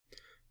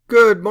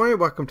Good morning.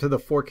 Welcome to the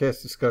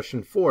forecast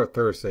discussion for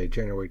Thursday,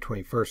 January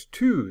 21st,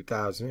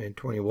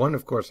 2021.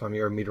 Of course, I'm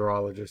your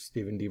meteorologist,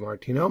 Stephen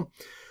DiMartino.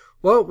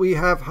 Well, we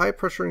have high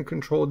pressure in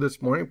control this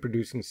morning,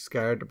 producing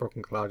scattered to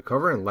broken cloud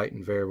cover and light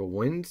and variable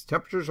winds.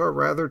 Temperatures are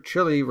rather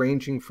chilly,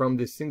 ranging from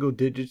the single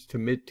digits to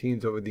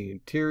mid-teens over the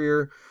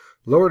interior,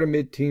 lower to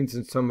mid-teens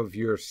in some of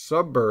your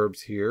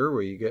suburbs here,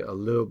 where you get a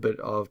little bit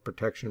of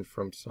protection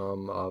from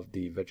some of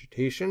the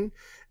vegetation,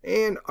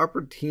 and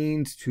upper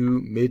teens to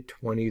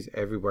mid-20s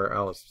everywhere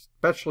else,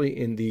 especially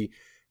in the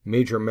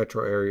major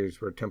metro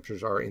areas where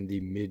temperatures are in the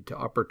mid to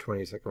upper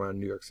 20s, like around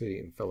New York City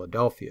and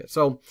Philadelphia.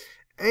 So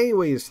any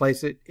way you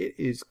slice it, it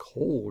is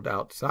cold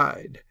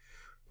outside.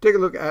 Take a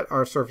look at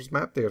our surface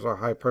map. There's our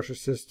high pressure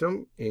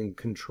system in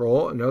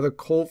control. Another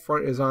cold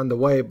front is on the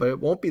way, but it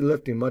won't be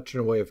lifting much in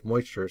the way of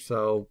moisture.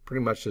 So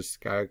pretty much just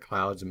scattered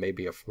clouds and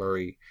maybe a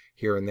flurry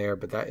here and there,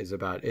 but that is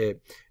about it.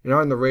 And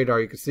on the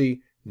radar, you can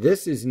see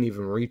this isn't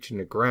even reaching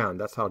the ground.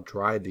 That's how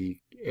dry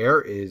the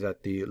air is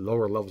at the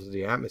lower levels of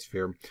the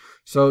atmosphere.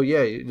 So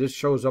yeah, this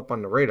shows up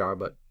on the radar,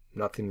 but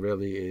nothing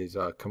really is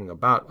coming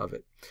about of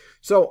it.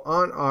 So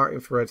on our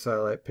infrared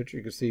satellite picture,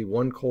 you can see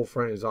one cold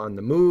front is on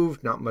the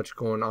move. Not much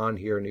going on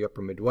here in the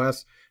upper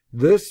Midwest.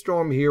 This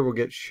storm here will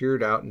get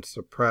sheared out and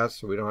suppressed,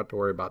 so we don't have to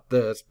worry about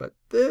this. But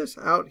this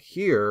out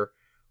here,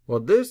 well,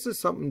 this is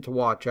something to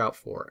watch out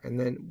for. And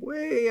then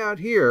way out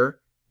here,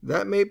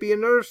 that may be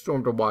another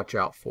storm to watch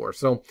out for.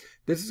 So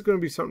this is going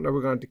to be something that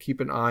we're going to have to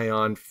keep an eye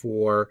on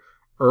for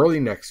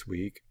early next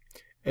week.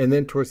 And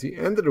then towards the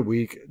end of the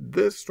week,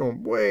 this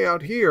storm way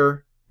out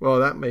here, well,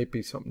 that may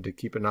be something to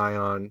keep an eye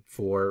on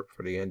for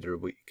the end of the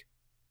week.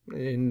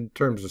 In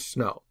terms of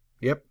snow.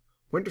 Yep,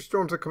 winter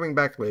storms are coming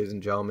back, ladies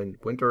and gentlemen.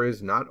 Winter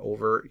is not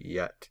over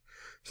yet.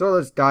 So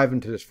let's dive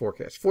into this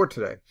forecast for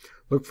today.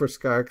 Look for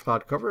scattered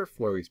cloud cover,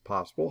 flurries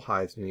possible,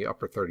 highs in the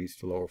upper 30s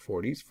to lower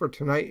 40s. For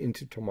tonight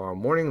into tomorrow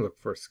morning, look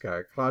for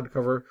scattered cloud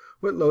cover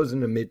with lows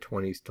in the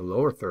mid-20s to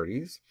lower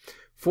 30s.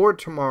 For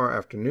tomorrow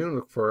afternoon,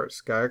 look for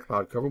scattered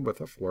cloud cover with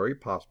a flurry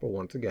possible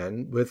once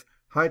again, with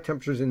high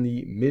temperatures in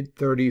the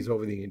mid-30s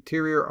over the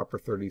interior, upper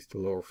 30s to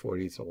lower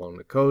 40s along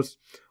the coast.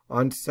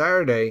 On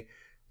Saturday,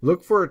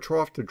 look for a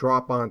trough to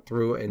drop on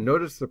through, and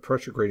notice the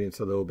pressure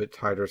gradient's a little bit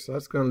tighter, so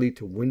that's going to lead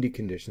to windy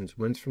conditions.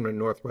 Winds from the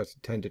northwest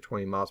at 10 to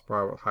 20 miles per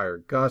hour with higher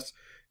gusts.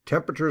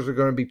 Temperatures are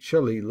going to be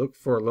chilly. Look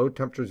for low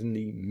temperatures in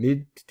the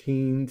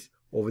mid-teens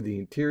over the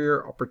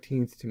interior, upper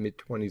teens to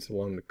mid-20s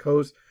along the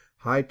coast.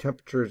 High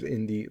temperatures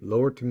in the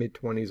lower to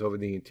mid-20s over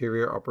the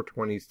interior, upper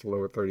 20s to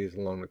lower 30s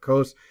along the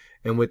coast.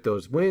 And with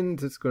those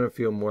winds, it's going to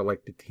feel more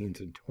like the teens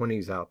and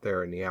 20s out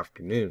there in the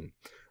afternoon.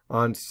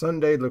 On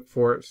Sunday, look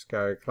for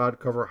scattered cloud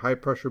cover, high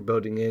pressure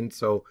building in,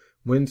 so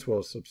winds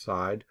will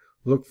subside.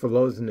 Look for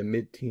lows in the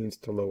mid-teens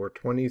to lower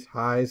 20s,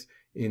 highs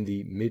in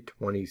the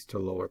mid-20s to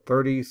lower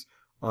 30s.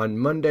 On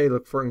Monday,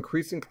 look for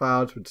increasing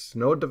clouds with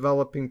snow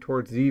developing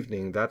towards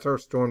evening. That's our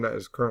storm that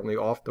is currently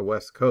off the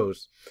west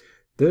coast.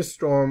 This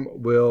storm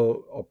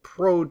will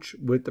approach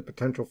with the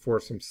potential for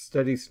some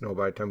steady snow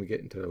by the time we get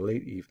into the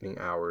late evening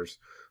hours.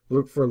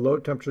 Look for low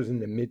temperatures in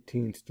the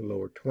mid-teens to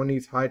lower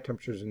 20s, high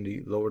temperatures in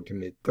the lower to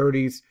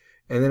mid-30s.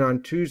 And then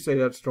on Tuesday,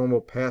 that storm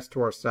will pass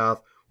to our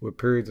south with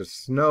periods of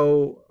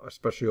snow,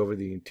 especially over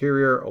the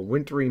interior, a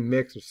wintry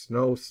mix of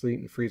snow, sleet,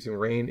 and freezing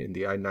rain in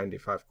the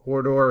I-95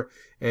 corridor,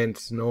 and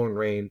snow and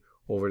rain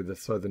over the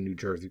southern New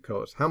Jersey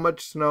coast. How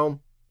much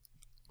snow?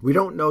 We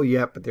don't know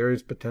yet, but there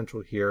is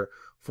potential here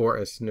for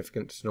a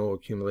significant snow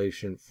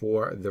accumulation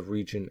for the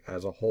region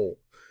as a whole.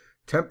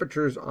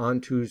 Temperatures on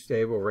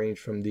Tuesday will range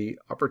from the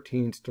upper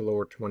teens to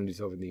lower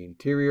 20s over the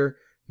interior,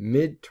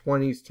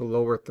 mid-20s to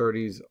lower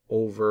 30s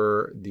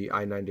over the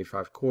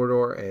I-95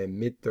 corridor, and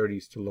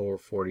mid-30s to lower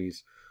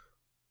 40s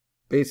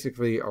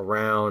basically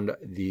around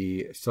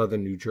the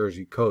southern New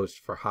Jersey coast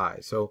for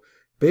highs. So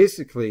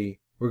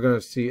basically, we're going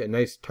to see a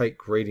nice tight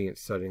gradient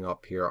setting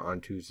up here on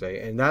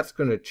Tuesday, and that's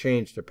going to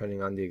change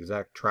depending on the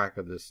exact track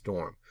of this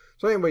storm.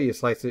 So anyway you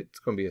slice it, it's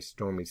going to be a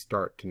stormy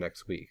start to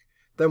next week.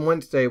 Then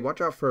Wednesday,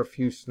 watch out for a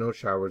few snow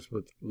showers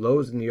with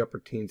lows in the upper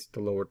teens to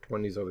lower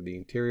 20s over the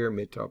interior,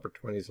 mid to upper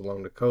 20s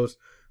along the coast.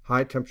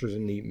 High temperatures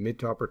in the mid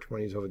to upper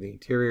 20s over the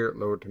interior,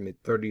 lower to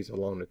mid 30s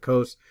along the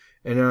coast.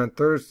 And on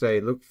Thursday,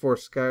 look for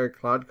scattered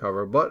cloud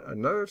cover, but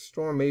another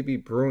storm may be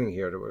brewing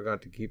here that we're going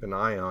to keep an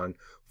eye on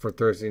for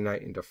Thursday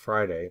night into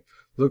Friday.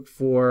 Look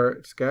for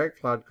scattered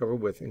cloud cover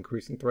with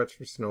increasing threats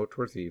for snow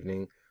towards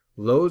evening.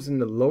 Lows in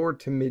the lower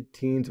to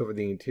mid-teens over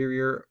the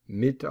interior,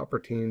 mid to upper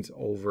teens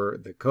over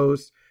the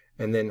coast,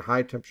 and then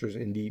high temperatures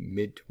in the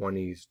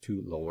mid-20s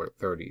to lower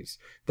 30s.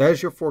 That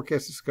is your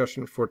forecast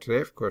discussion for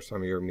today. Of course,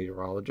 I'm your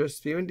meteorologist,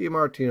 Stephen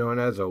DiMartino,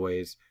 and as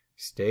always,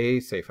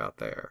 stay safe out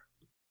there.